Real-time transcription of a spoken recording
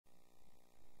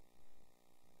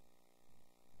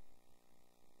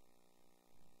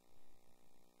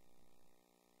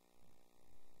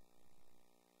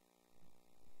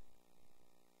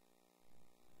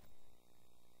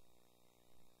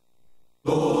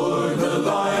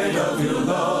of your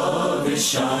love is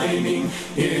shining,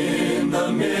 in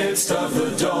the midst of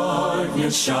the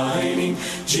darkness shining.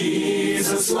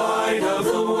 Jesus, light of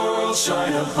the world,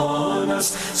 shine upon us,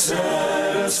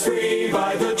 set us free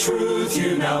by the truth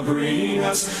you now bring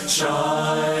us.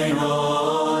 Shine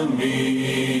on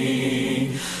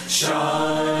me,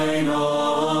 shine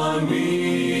on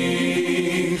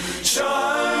me,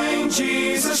 shine,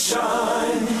 Jesus,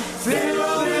 shine,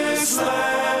 fill this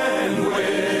land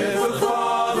with the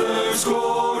Father's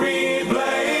glory.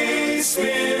 Blaze,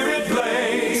 Spirit,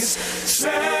 blaze,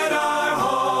 set our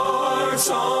hearts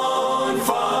on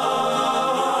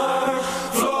fire.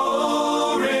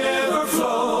 Flow, river,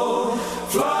 flow,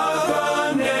 flood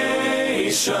the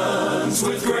nations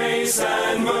with grace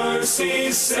and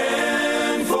mercy.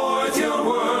 Send forth your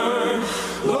word,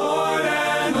 Lord,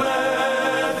 and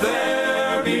let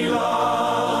there be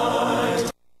light.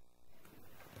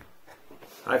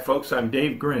 Hi folks, I'm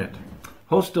Dave Grant,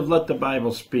 host of Let the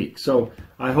Bible Speak. So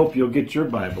I hope you'll get your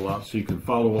Bible out so you can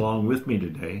follow along with me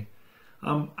today.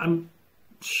 I'm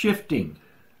shifting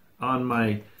on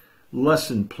my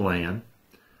lesson plan.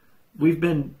 We've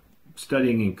been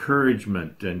studying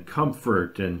encouragement and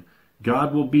comfort and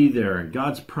God will be there and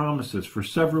God's promises for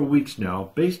several weeks now,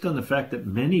 based on the fact that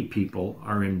many people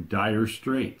are in dire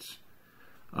straits.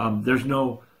 There's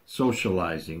no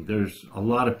socializing. There's a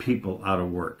lot of people out of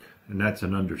work, and that's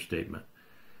an understatement.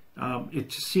 It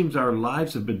just seems our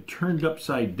lives have been turned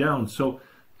upside down. So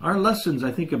our lessons,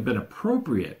 I think, have been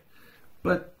appropriate.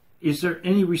 But is there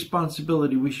any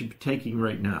responsibility we should be taking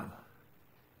right now?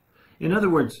 In other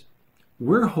words,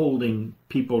 we're holding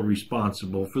people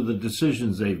responsible for the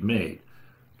decisions they've made.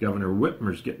 Governor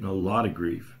Whitmer's getting a lot of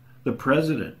grief. The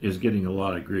president is getting a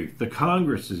lot of grief. The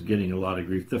Congress is getting a lot of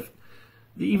grief.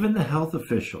 Even the health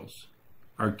officials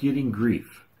are getting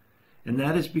grief. And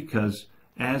that is because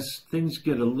as things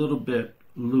get a little bit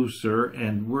looser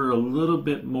and we're a little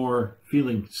bit more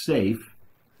feeling safe,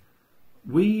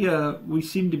 we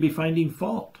seem to be finding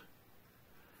fault.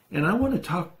 And I want to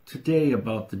talk today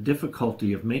about the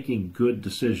difficulty of making good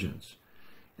decisions.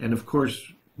 And of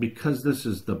course, because this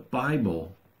is the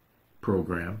Bible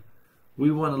program,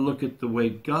 we want to look at the way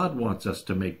God wants us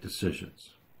to make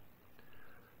decisions.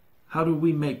 How do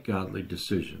we make godly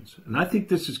decisions? And I think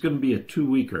this is going to be a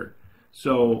 2-weeker.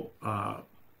 So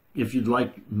if you'd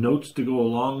like notes to go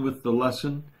along with the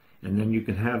lesson, and then you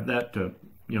can have that to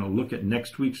look at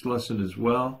next week's lesson as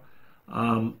well,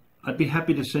 I'd be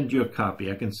happy to send you a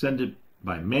copy. I can send it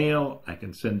by mail. I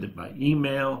can send it by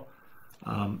email,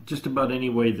 just about any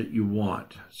way that you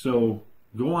want. So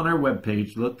go on our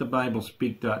webpage,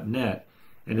 letthebiblespeak.net,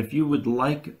 and if you would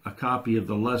like a copy of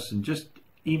the lesson, just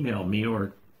email me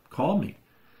or call me.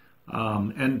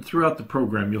 And throughout the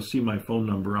program, you'll see my phone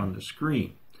number on the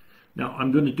screen. Now,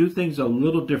 I'm going to do things a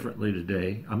little differently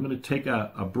today. I'm going to take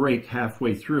a break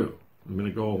halfway through. I'm going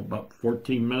to go about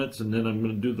 14 minutes, and then I'm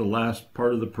going to do the last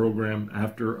part of the program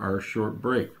after our short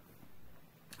break.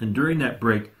 And during that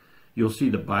break, you'll see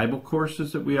the Bible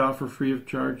courses that we offer free of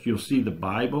charge. You'll see the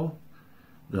Bible,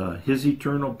 His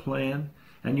Eternal Plan,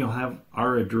 and you'll have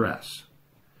our address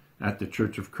at the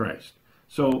Church of Christ.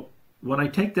 So when I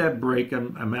take that break,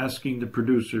 I'm asking the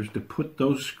producers to put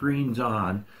those screens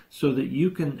on so that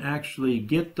you can actually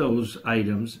get those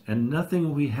items, and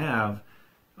nothing we have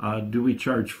do we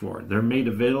charge for. They're made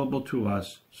available to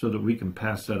us so that we can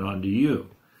pass that on to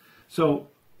you. So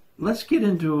let's get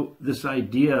into this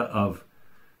idea of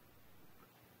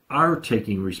our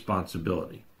taking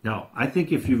responsibility. Now, I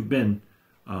think if you've been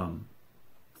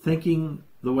thinking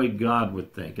the way God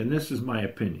would think, and this is my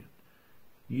opinion,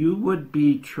 you would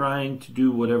be trying to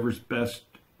do whatever's best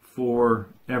for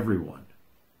everyone.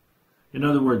 In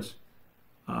other words,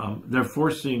 they're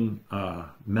forcing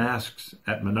masks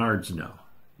at Menards now.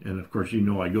 And of course, I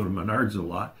go to Menards a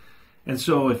lot. And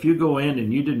so if you go in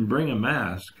and you didn't bring a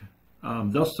mask,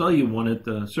 they'll sell you one at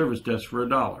the service desk for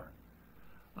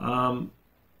 $1.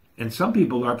 And some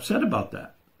people are upset about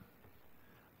that.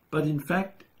 But in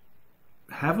fact,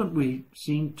 haven't we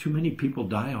seen too many people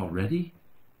die already?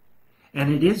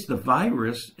 And it is the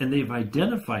virus, and they've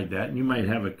identified that. And you might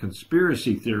have a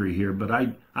conspiracy theory here, but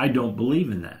I don't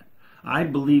believe in that. I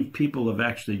believe people have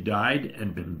actually died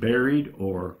and been buried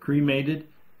or cremated,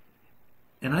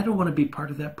 and I don't want to be part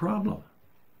of that problem.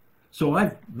 So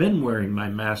I've been wearing my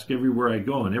mask everywhere I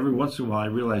go, and every once in a while I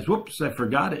realize, whoops, I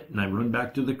forgot it, and I run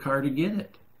back to the car to get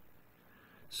it.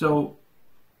 So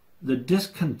the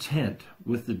discontent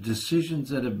with the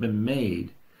decisions that have been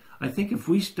made, I think if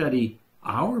we study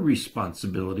our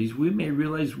responsibilities, we may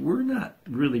realize we're not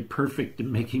really perfect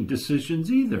in making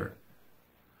decisions either.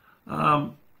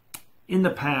 In the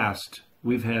past,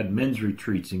 we've had men's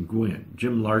retreats in Gwyn.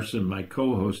 Jim Larson, my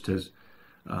co-host, has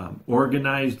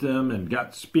organized them and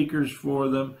got speakers for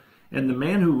them. And the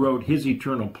man who wrote His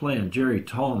Eternal Plan, Jerry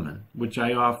Tallman, which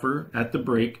I offer at the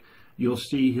break, you'll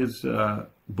see his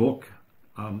book.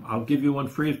 I'll give you one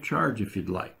free of charge if you'd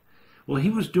like. Well, he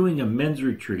was doing a men's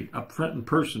retreat up front and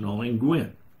personal in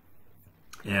Gwyn.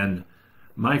 And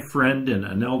my friend and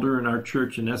an elder in our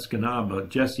church in Escanaba,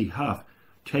 Jesse Huff,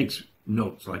 takes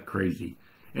notes like crazy.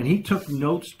 And he took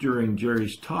notes during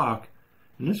Jerry's talk,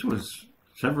 and this was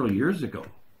several years ago.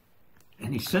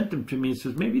 And he sent them to me and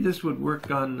says, maybe this would work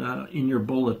on in your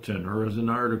bulletin or as an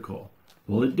article.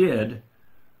 Well, it did,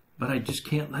 but I just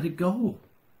can't let it go.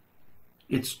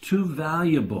 It's too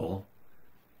valuable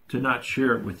to not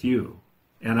share it with you.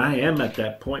 And I am at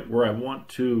that point where I want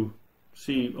to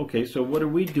see, okay, so what are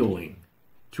we doing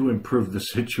to improve the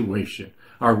situation?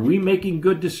 Are we making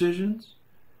good decisions?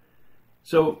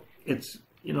 So it's,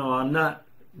 I'm not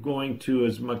going to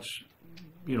as much,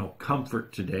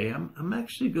 comfort today. I'm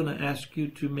actually going to ask you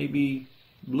to maybe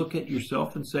look at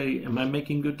yourself and say, am I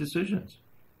making good decisions?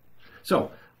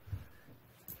 So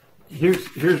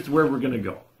here's where we're going to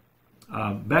go.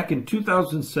 Back in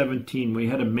 2017, we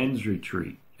had a men's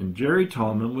retreat, and Jerry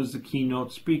Tallman was the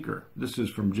keynote speaker. This is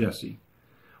from Jesse.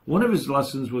 One of his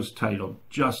lessons was titled,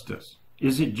 Justice.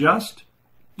 Is it just?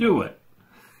 Do it.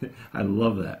 I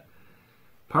love that.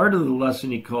 Part of the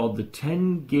lesson he called the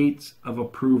 10 Gates of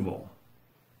Approval.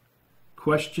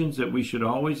 Questions that we should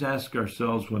always ask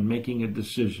ourselves when making a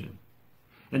decision.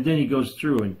 And then he goes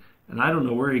through, and I don't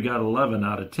know where he got 11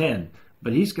 out of 10,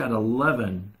 but he's got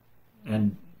 11,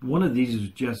 and one of these is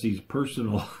Jesse's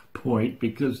personal point,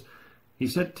 because he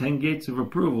said 10 gates of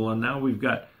approval, and now we've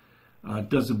got,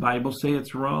 does the Bible say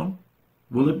it's wrong?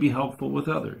 Will it be helpful with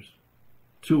others?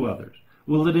 To others?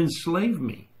 Will it enslave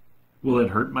me? Will it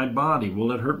hurt my body?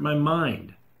 Will it hurt my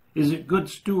mind? Is it good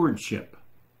stewardship?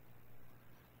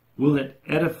 Will it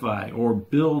edify or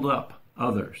build up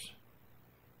others?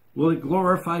 Will it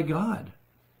glorify God?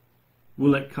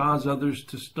 Will it cause others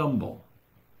to stumble?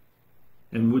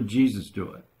 And would Jesus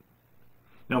do it?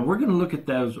 Now, we're going to look at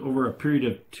those over a period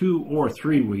of 2 or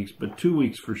 3 weeks, but 2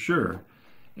 weeks for sure.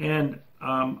 And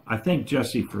I thank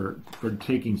Jesse for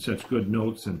taking such good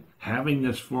notes and having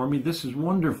this for me. This is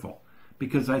wonderful,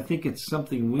 because I think it's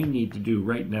something we need to do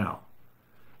right now.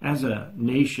 As a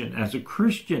nation, as a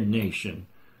Christian nation,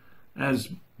 as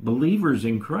believers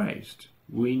in Christ,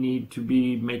 we need to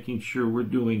be making sure we're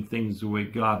doing things the way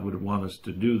God would want us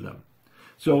to do them.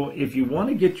 So if you want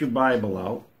to get your Bible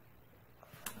out,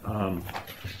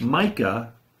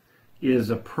 Micah is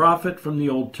a prophet from the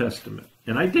Old Testament.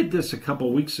 And I did this a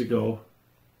couple weeks ago.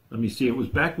 Let me see. It was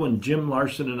back when Jim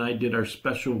Larson and I did our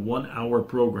special 1-hour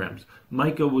programs.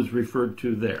 Micah was referred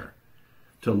to there,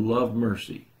 to love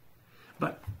mercy.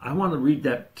 But I want to read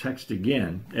that text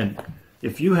again. And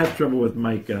if you have trouble with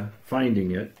Micah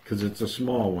finding it, because it's a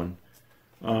small one,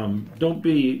 don't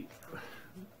be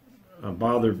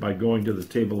bothered by going to the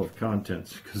table of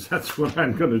contents, because that's what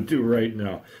I'm going to do right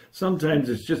now. Sometimes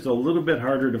it's just a little bit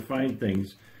harder to find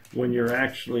things when you're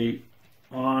actually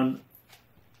on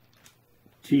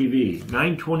TV.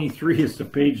 923 is the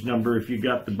page number if you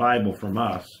got the Bible from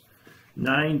us.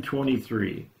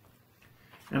 923.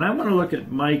 And I want to look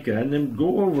at Micah and then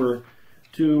go over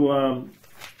to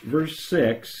verse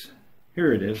 6.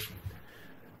 Here it is.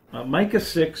 Micah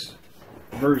 6,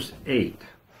 verse 8.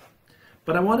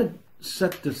 But I want to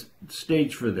set the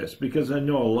stage for this, because I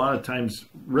know a lot of times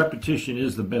repetition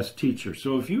is the best teacher.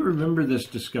 So if you remember this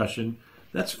discussion,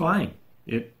 that's fine.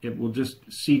 It will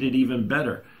just seed it even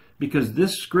better, because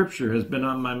this scripture has been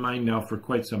on my mind now for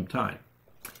quite some time.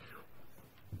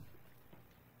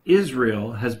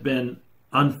 Israel has been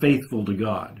unfaithful to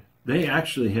God. They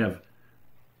actually have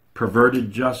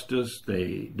perverted justice.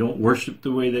 They don't worship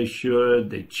the way they should.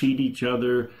 They cheat each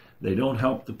other. They don't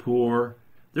help the poor.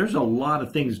 There's a lot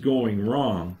of things going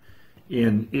wrong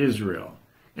in Israel.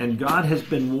 And God has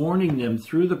been warning them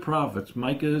through the prophets.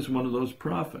 Micah is one of those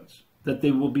prophets, that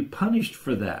they will be punished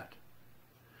for that.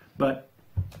 But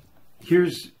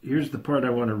here's the part I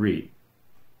want to read.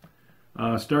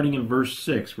 Starting in verse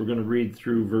 6, we're going to read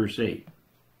through verse 8.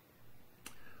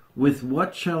 With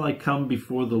what shall I come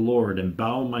before the Lord and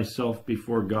bow myself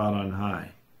before God on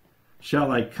high? Shall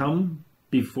I come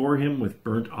before him with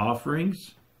burnt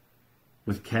offerings,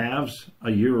 with calves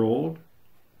a year old?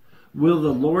 Will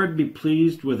the Lord be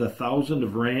pleased with 1,000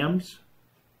 of rams,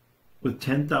 with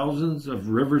 10,000s of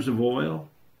rivers of oil?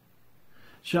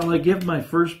 Shall I give my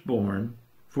firstborn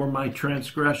for my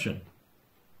transgression,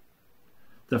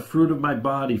 the fruit of my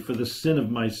body for the sin of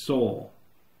my soul?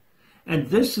 And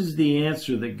this is the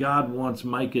answer that God wants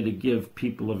Micah to give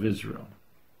people of Israel.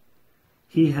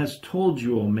 He has told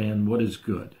you, O man, what is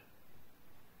good.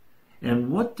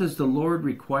 And what does the Lord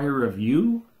require of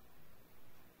you?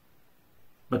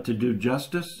 But to do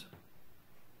justice,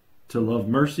 to love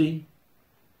mercy,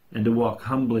 and to walk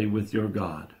humbly with your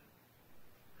God.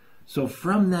 So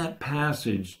from that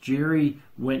passage, Jerry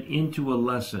went into a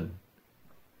lesson.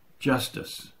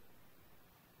 Justice.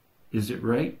 Is it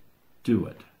right? Do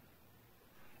it.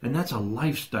 And that's a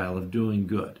lifestyle of doing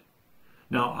good.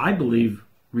 Now, I believe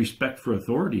respect for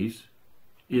authorities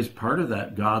is part of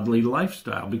that godly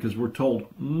lifestyle, because we're told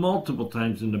multiple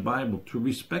times in the Bible to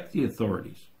respect the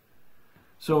authorities.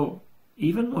 So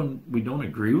even when we don't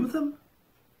agree with them,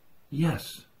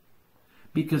 yes,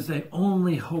 because they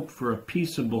only hope for a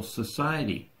peaceable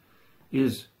society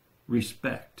is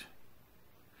respect.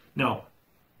 Now,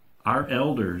 our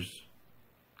elders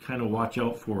kind of watch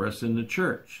out for us in the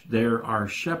church. They're our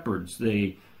shepherds.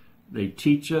 They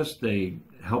teach us, they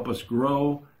help us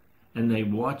grow, and they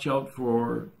watch out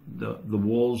for the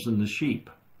wolves and the sheep.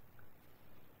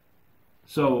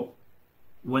 So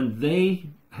when they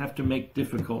have to make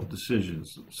difficult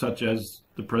decisions, such as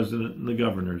the president and the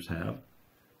governors have,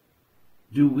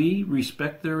 do we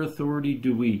respect their authority?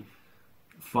 Do we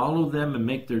follow them and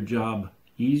make their job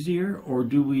easier? Or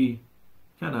do we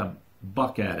kind of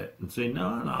buck at it and say,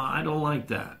 no, I don't like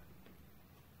that?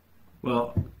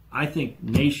 Well, I think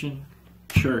nation,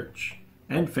 church,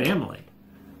 and family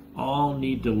all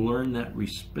need to learn that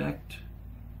respect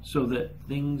so that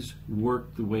things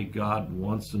work the way God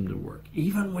wants them to work.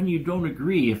 Even when you don't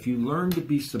agree, if you learn to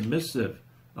be submissive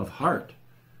of heart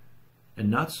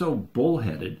and not so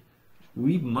bullheaded,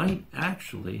 we might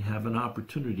actually have an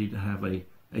opportunity to have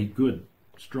a good,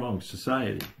 strong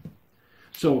society.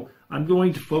 So I'm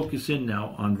going to focus in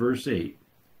now on verse 8.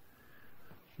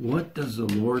 What does the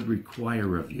Lord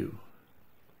require of you?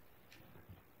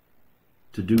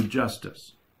 To do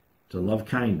justice, to love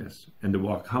kindness, and to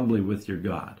walk humbly with your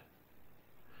God.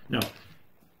 Now,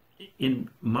 in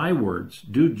my words,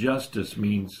 do justice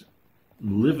means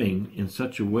living in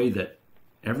such a way that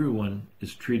everyone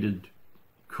is treated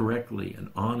correctly and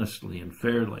honestly and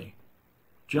fairly.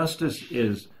 Justice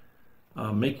is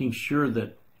making sure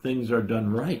that things are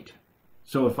done right.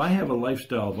 So if I have a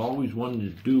lifestyle of always wanting to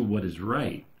do what is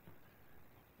right,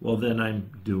 well, then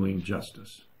I'm doing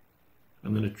justice.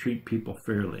 I'm going to treat people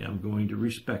fairly. I'm going to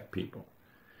respect people.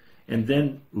 And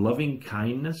then loving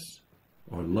kindness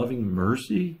or loving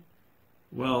mercy,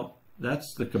 well,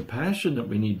 that's the compassion that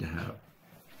we need to have.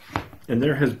 And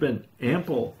there has been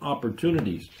ample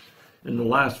opportunities in the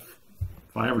last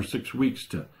 5 or 6 weeks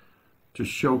to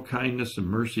show kindness and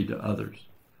mercy to others.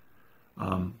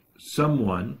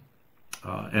 Someone,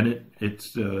 and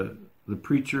it's the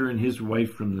preacher and his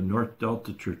wife from the North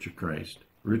Delta Church of Christ,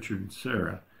 Richard and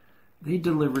Sarah, they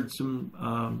delivered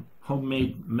some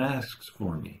homemade masks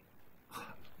for me.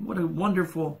 What a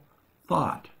wonderful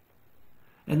thought.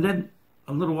 And then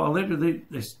a little while later,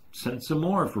 they sent some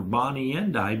more for Bonnie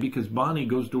and I, because Bonnie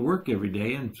goes to work every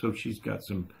day, and so she's got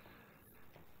some.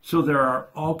 So there are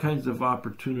all kinds of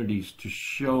opportunities to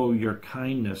show your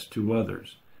kindness to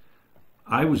others.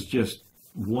 I was just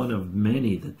one of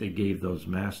many that they gave those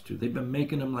masks to. They've been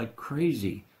making them like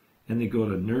crazy. And they go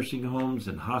to nursing homes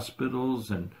and hospitals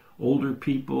and older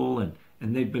people, and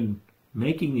they've been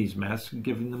making these masks and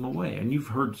giving them away. And you've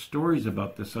heard stories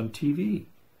about this on TV.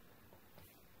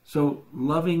 So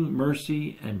loving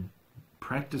mercy and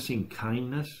practicing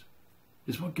kindness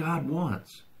is what God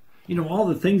wants. You know, all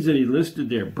the things that he listed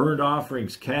there, burnt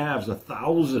offerings, calves,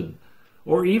 1,000,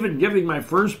 or even giving my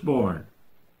firstborn.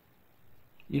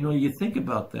 You know, you think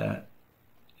about that,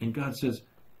 and God says,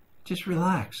 just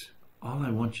relax. All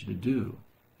I want you to do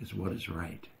is what is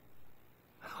right.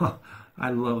 I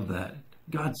love that.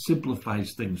 God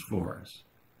simplifies things for us.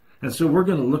 And so we're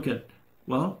going to look at,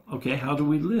 well, okay, how do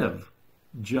we live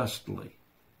justly?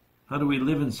 How do we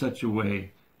live in such a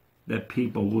way that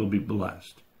people will be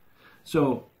blessed?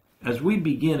 So as we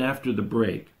begin after the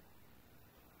break,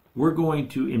 we're going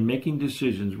to, in making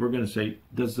decisions, we're going to say,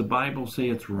 does the Bible say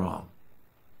it's wrong?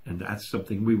 And that's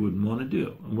something we wouldn't want to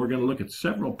do. And we're going to look at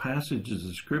several passages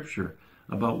of Scripture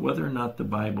about whether or not the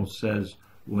Bible says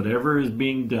whatever is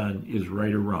being done is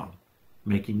right or wrong,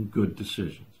 making good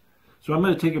decisions. So I'm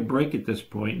going to take a break at this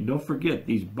point. And don't forget,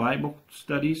 these Bible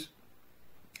studies,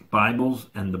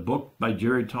 Bibles, and the book by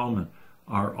Jerry Tallman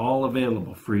are all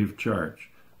available free of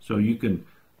charge. So you can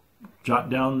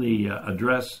jot down the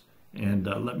address and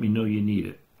let me know you need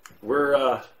it.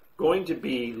 We're going to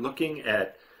be looking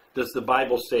at, does the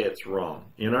Bible say it's wrong,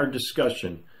 in our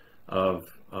discussion of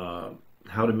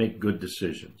how to make good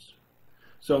decisions.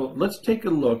 So let's take a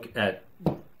look at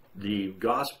the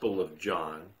Gospel of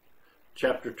John,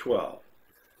 chapter 12.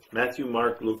 Matthew,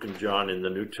 Mark, Luke, and John in the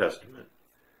New Testament.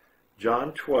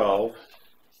 John 12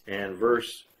 and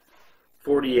verse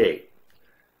 48.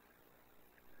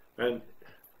 And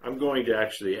I'm going to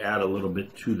actually add a little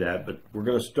bit to that, but we're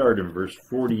going to start in verse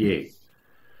 48.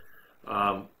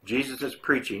 Jesus is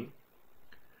preaching,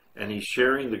 and he's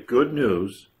sharing the good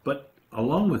news, but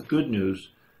along with good news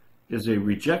is a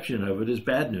rejection of it is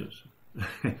bad news.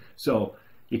 So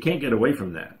you can't get away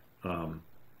from that.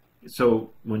 So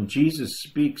when Jesus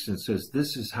speaks and says,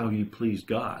 this is how you please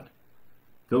God,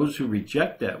 those who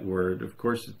reject that word, of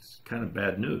course, it's kind of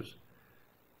bad news.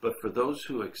 But for those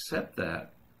who accept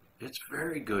that, it's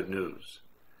very good news.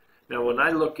 Now, when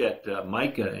I look at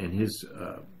Micah and his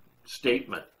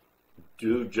statement,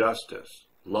 do justice,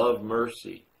 love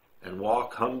mercy, and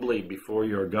walk humbly before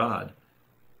your God,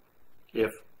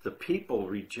 if the people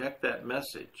reject that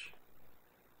message,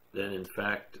 then in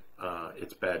fact,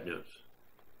 it's bad news.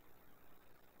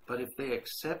 But if they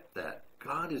accept that,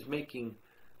 God is making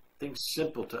things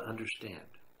simple to understand.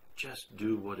 Just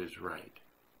do what is right.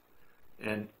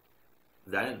 And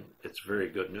then it's very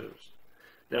good news.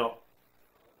 Now,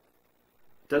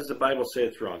 does the Bible say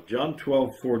it's wrong? John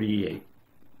 12:48.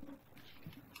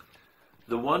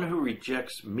 The one who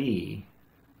rejects me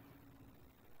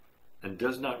and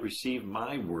does not receive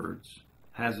my words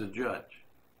has a judge.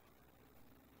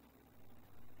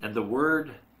 And the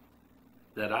word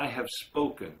that I have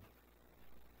spoken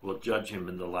will judge him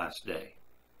in the last day.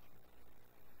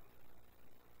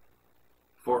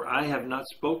 For I have not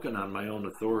spoken on my own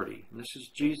authority. And this is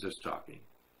Jesus talking.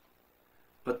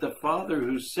 But the Father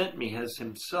who sent me has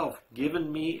himself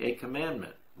given me a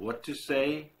commandment, what to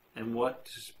say and what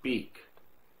to speak.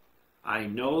 I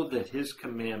know that his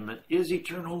commandment is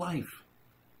eternal life.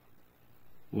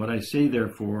 What I say,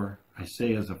 therefore, I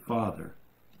say as a Father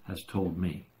has told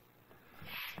me.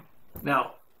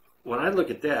 Now, when I look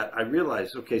at that, I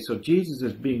realize, okay, so Jesus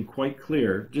is being quite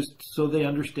clear, just so they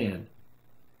understand.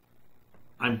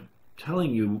 I'm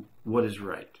telling you what is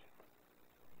right.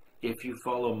 If you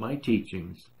follow my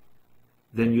teachings,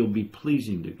 then you'll be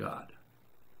pleasing to God.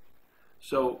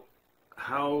 So,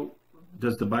 how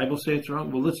does the Bible say it's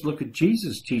wrong? Well, let's look at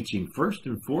Jesus' teaching first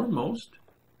and foremost.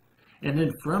 And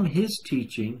then from his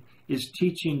teaching is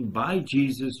teaching by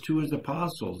Jesus to his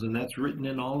apostles, and that's written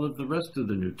in all of the rest of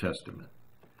the New Testament.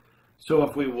 So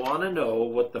if we want to know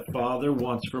what the Father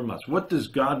wants from us, what does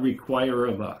God require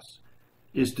of us?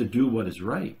 Is to do what is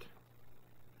right.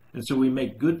 And so we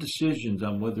make good decisions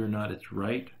on whether or not it's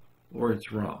right or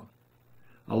it's wrong.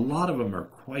 A lot of them are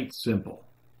quite simple.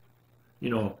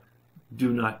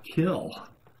 Do not kill.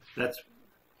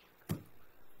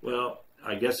 Well,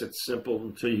 I guess it's simple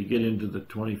until you get into the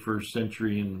 21st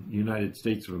century in the United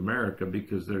States of America,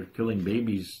 because they're killing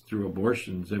babies through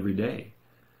abortions every day.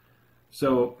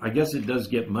 So I guess it does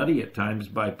get muddy at times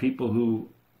by people who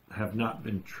have not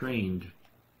been trained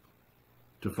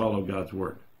to follow God's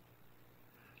word.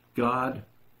 God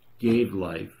gave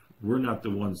life. We're not the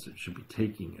ones that should be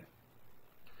taking it.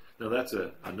 Now that's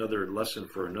another lesson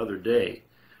for another day.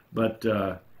 But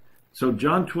so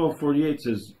John 12:48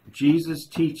 says Jesus'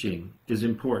 teaching is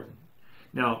important.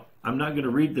 Now, I'm not going to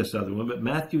read this other one, but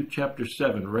Matthew chapter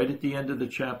 7, right at the end of the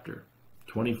chapter,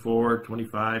 24,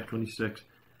 25, 26,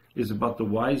 is about the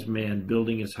wise man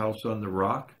building his house on the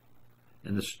rock,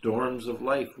 and the storms of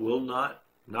life will not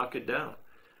knock it down.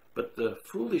 But the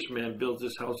foolish man builds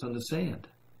his house on the sand.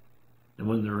 And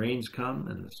when the rains come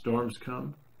and the storms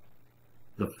come,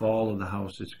 the fall of the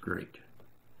house is great.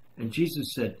 And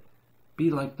Jesus said, be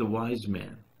like the wise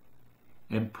man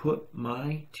and put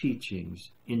my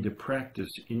teachings into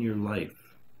practice in your life,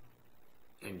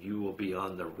 and you will be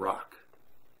on the rock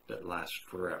that lasts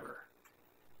forever.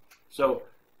 So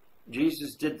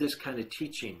Jesus did this kind of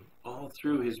teaching all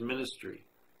through his ministry.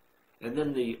 And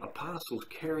then the apostles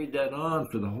carried that on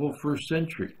for the whole first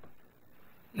century.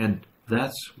 And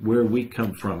that's where we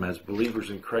come from as believers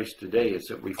in Christ today, is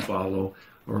that we follow,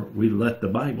 or we let the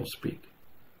Bible speak.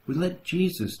 We let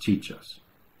Jesus teach us.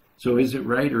 So is it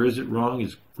right or is it wrong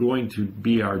is going to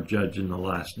be our judge in the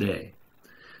last day.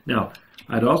 Now,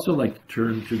 I'd also like to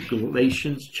turn to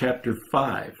Galatians chapter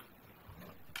 5.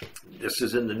 This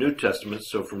is in the New Testament,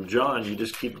 so from John, you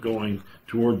just keep going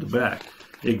toward the back.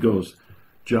 It goes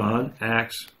John,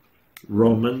 Acts,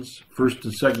 Romans, 1st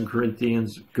and 2nd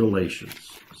Corinthians, Galatians.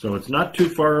 So it's not too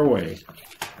far away.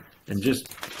 And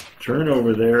just turn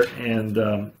over there,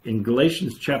 and in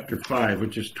Galatians chapter 5,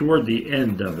 which is toward the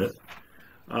end of it,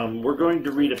 we're going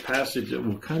to read a passage that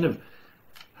will kind of,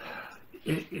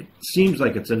 it seems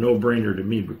like it's a no-brainer to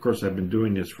me, but of course I've been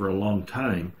doing this for a long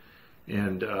time,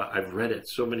 And I've read it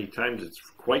so many times, it's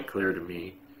quite clear to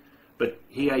me. But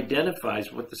he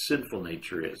identifies what the sinful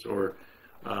nature is, or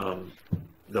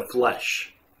the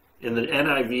flesh. In the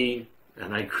NIV,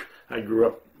 and I grew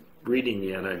up reading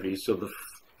the NIV, so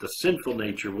the sinful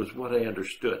nature was what I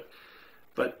understood.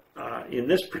 But in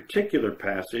this particular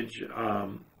passage,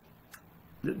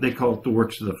 they call it the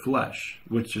works of the flesh,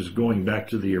 which is going back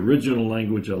to the original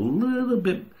language a little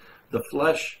bit. The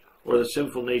flesh or the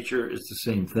sinful nature is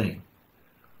the same thing.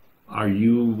 Are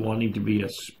you wanting to be a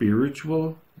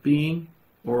spiritual being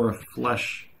or a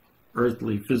flesh,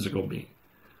 earthly, physical being?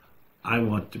 I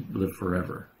want to live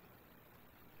forever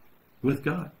with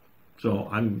God. So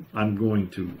I'm going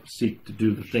to seek to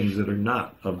do the things that are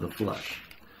not of the flesh.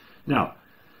 Now,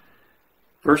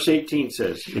 verse 18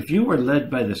 says, if you are led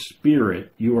by the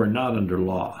Spirit, you are not under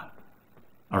law,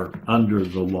 or under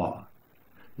the law.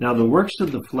 Now the works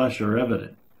of the flesh are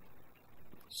evident: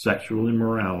 sexual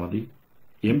immorality,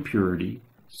 impurity,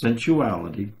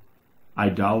 sensuality,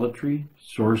 idolatry,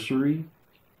 sorcery,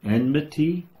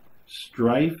 enmity,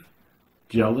 strife,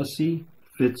 jealousy,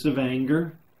 fits of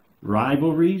anger,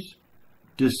 rivalries,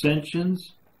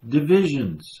 dissensions,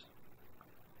 divisions,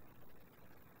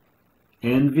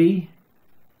 envy,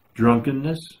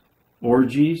 drunkenness,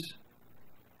 orgies,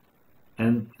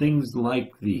 and things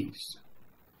like these.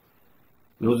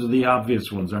 Those are the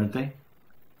obvious ones, aren't they?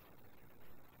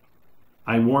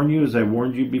 I warn you, as I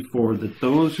warned you before, that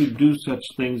those who do such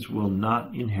things will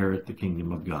not inherit the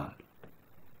kingdom of God.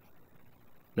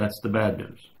 That's the bad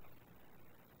news,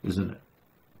 isn't it?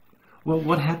 Well,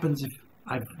 what happens if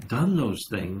I've done those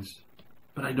things,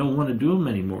 but I don't want to do them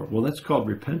anymore? Well, that's called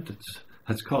repentance.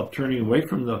 That's called turning away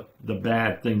from the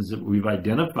bad things that we've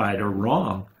identified are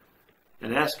wrong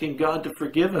and asking God to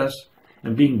forgive us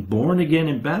and being born again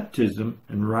in baptism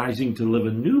and rising to live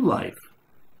a new life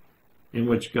in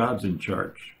which God's in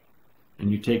charge.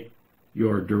 And you take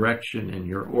your direction and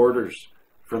your orders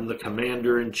from the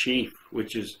commander-in-chief,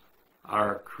 which is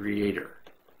our Creator.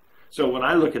 So when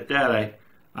I look at that,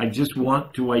 I just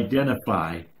want to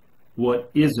identify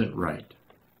what isn't right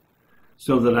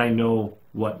so that I know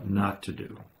what not to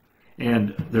do.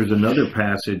 And there's another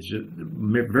passage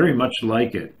very much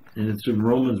like it, and it's in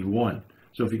Romans 1.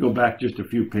 So if you go back just a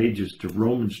few pages to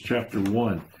Romans chapter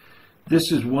 1,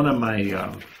 this is one of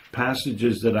my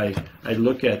passages that I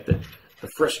look at, the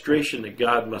frustration that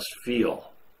God must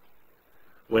feel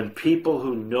when people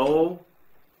who know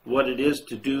what it is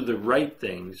to do the right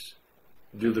things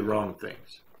do the wrong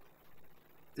things.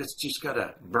 It's just got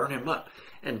to burn him up.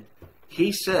 And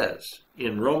he says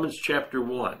in Romans chapter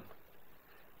 1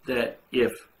 that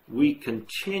if we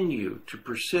continue to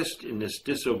persist in this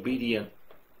disobedient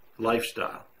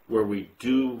lifestyle where we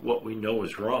do what we know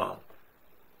is wrong,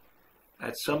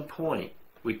 at some point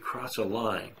we cross a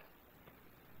line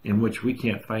in which we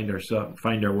can't find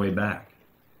our way back.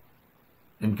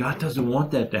 And God doesn't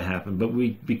want that to happen, but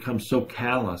we become so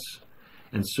callous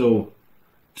and so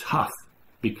tough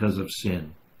because of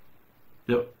sin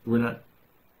that we're not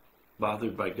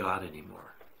bothered by God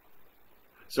anymore.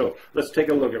 So let's take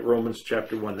a look at Romans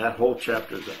chapter 1. That whole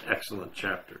chapter is an excellent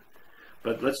chapter.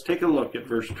 But let's take a look at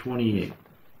verse 28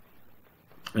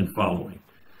 and following.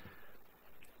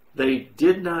 They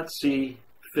did not see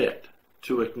fit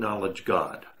to acknowledge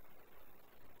God.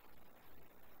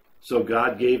 So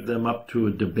God gave them up to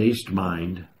a debased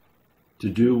mind to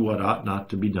do what ought not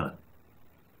to be done.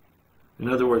 In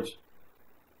other words,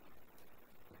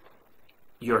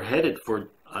 you're headed for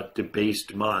a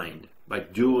debased mind by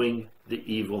doing the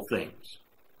evil things.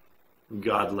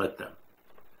 God let them.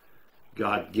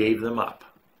 God gave them up.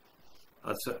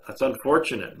 That's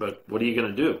unfortunate, but what are you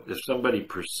going to do? If somebody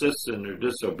persists in their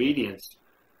disobedience,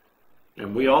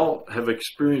 and we all have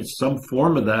experienced some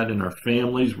form of that in our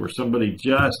families where somebody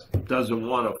just doesn't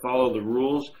want to follow the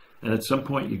rules, and at some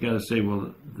point you got to say,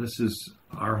 well, this is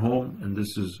our home and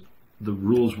this is the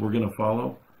rules we're going to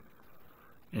follow,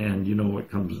 and you know what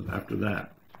comes after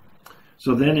that.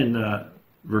 So then in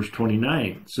verse 29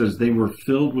 it says they were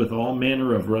filled with all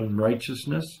manner of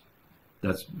unrighteousness.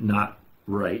 That's not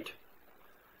right.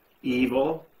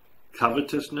 Evil,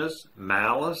 covetousness,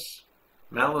 malice.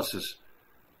 Malice is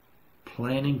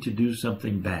planning to do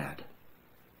something bad,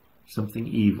 something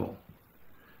evil.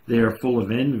 They are full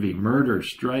of envy, murder,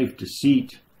 strife,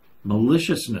 deceit,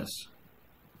 maliciousness.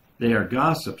 They are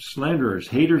gossips, slanderers,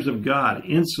 haters of God,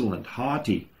 insolent,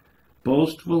 haughty,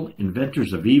 boastful,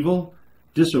 inventors of evil,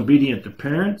 disobedient to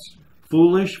parents,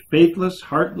 foolish, faithless,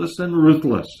 heartless, and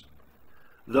ruthless.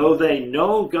 Though they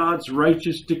know God's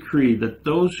righteous decree that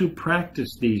those who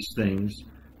practice these things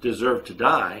deserve to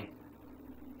die,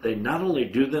 they not only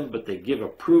do them, but they give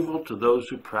approval to those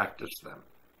who practice them.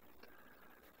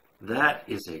 That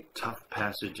is a tough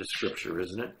passage of Scripture,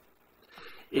 isn't it?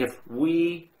 If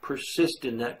we persist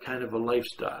in that kind of a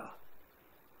lifestyle,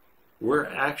 we're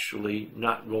actually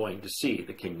not going to see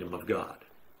the kingdom of God.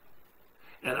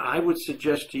 And I would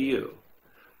suggest to you,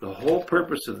 the whole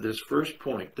purpose of this first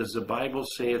point, does the Bible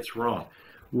say it's wrong?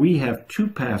 We have two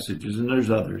passages, and there's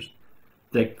others,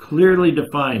 that clearly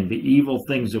define the evil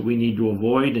things that we need to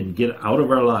avoid and get out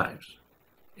of our lives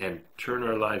and turn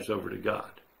our lives over to God.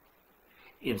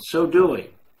 In so doing,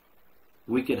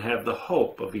 we can have the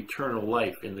hope of eternal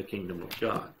life in the kingdom of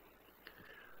God.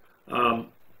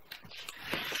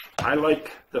 I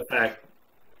like the fact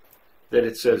that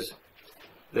it says,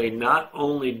 they not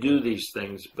only do these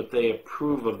things, but they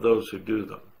approve of those who do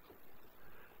them.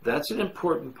 That's an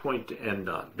important point to end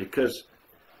on, because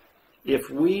if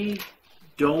we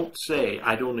don't say,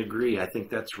 I don't agree, I think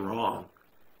that's wrong,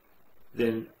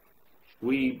 then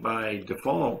we, by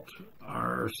default,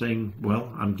 are saying,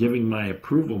 well, I'm giving my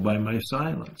approval by my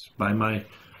silence, by my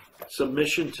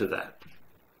submission to that.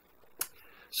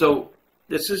 So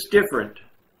this is different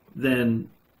than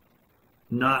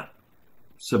not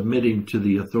submitting to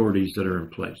the authorities that are in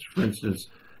place. For instance,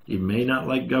 you may not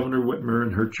like Governor Whitmer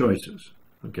and her choices.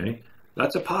 Okay?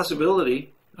 That's a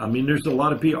possibility. I mean, there's a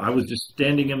lot of people. I was just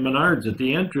standing in Menards at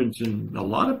the entrance, and a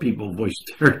lot of people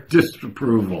voiced their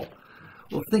disapproval.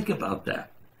 Well, think about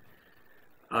that.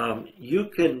 You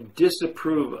can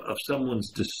disapprove of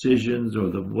someone's decisions or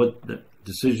what the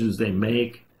decisions they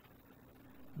make,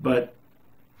 but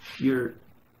you're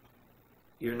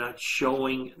not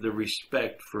showing the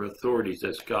respect for authorities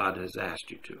as God has asked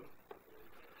you to.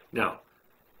 Now,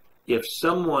 if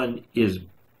someone is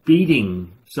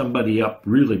beating somebody up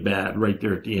really bad right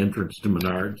there at the entrance to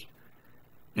Menards,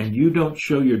 and you don't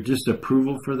show your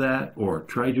disapproval for that or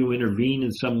try to intervene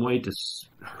in some way to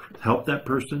help that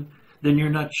person, then you're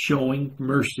not showing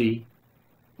mercy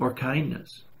or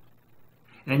kindness.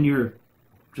 And you're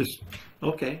just,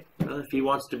 okay, well, if he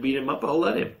wants to beat him up, I'll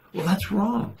let him. Well, that's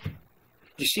wrong. Do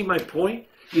you see my point?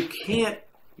 You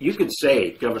could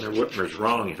say Governor Whitmer's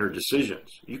wrong in her decisions.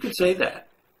 You could say that.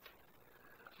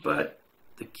 But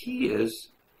the key is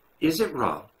it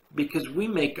wrong? Because we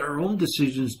make our own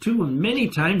decisions too, and many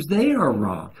times they are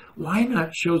wrong. Why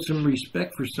not show some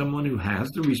respect for someone who has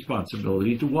the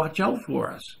responsibility to watch out for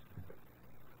us?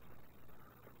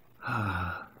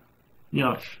 You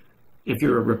know, if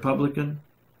you're a Republican,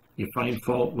 you find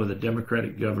fault with a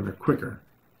Democratic governor quicker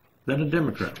than a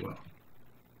Democrat will.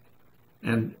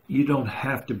 And you don't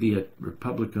have to be a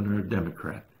Republican or a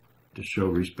Democrat to show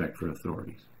respect for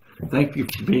authorities. Thank you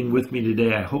for being with me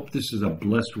today. I hope this is a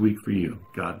blessed week for you.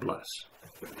 God bless.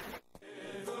 The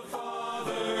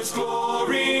Father's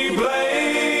glory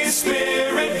blaze,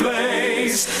 Spirit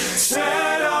blaze,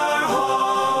 set our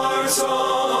hearts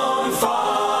on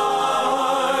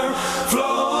fire.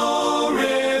 Flow,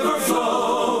 river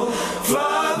flow,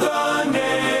 flood the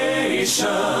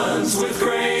nations with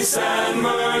grace and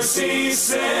mercy.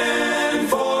 Send